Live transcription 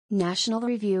National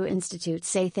Review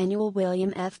Institute's 8th Annual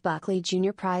William F. Buckley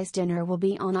Jr. Prize Dinner will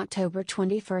be on October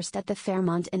 21 at the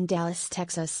Fairmont in Dallas,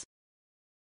 Texas.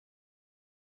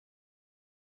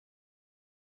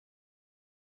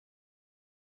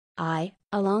 I,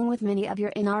 along with many of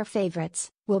your NR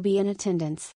favorites, will be in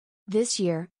attendance. This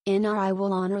year, NRI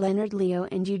will honor Leonard Leo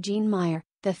and Eugene Meyer,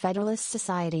 the Federalist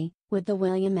Society, with the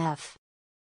William F.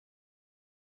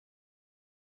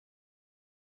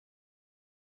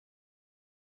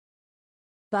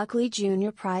 Buckley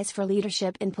Jr. Prize for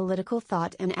Leadership in Political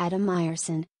Thought, and Adam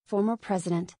Meyerson, former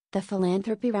president, the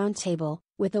Philanthropy Roundtable,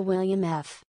 with the William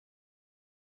F.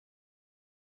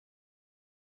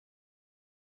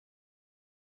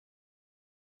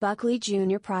 Buckley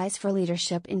Jr. Prize for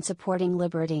Leadership in Supporting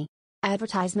Liberty.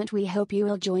 Advertisement. We hope you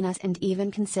will join us and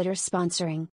even consider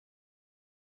sponsoring.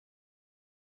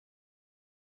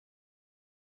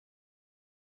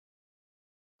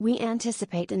 We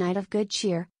anticipate a night of good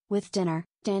cheer, with dinner,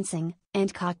 dancing,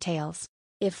 and cocktails.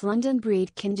 If London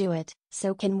Breed can do it,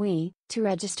 so can we. To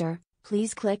register,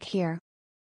 please click here.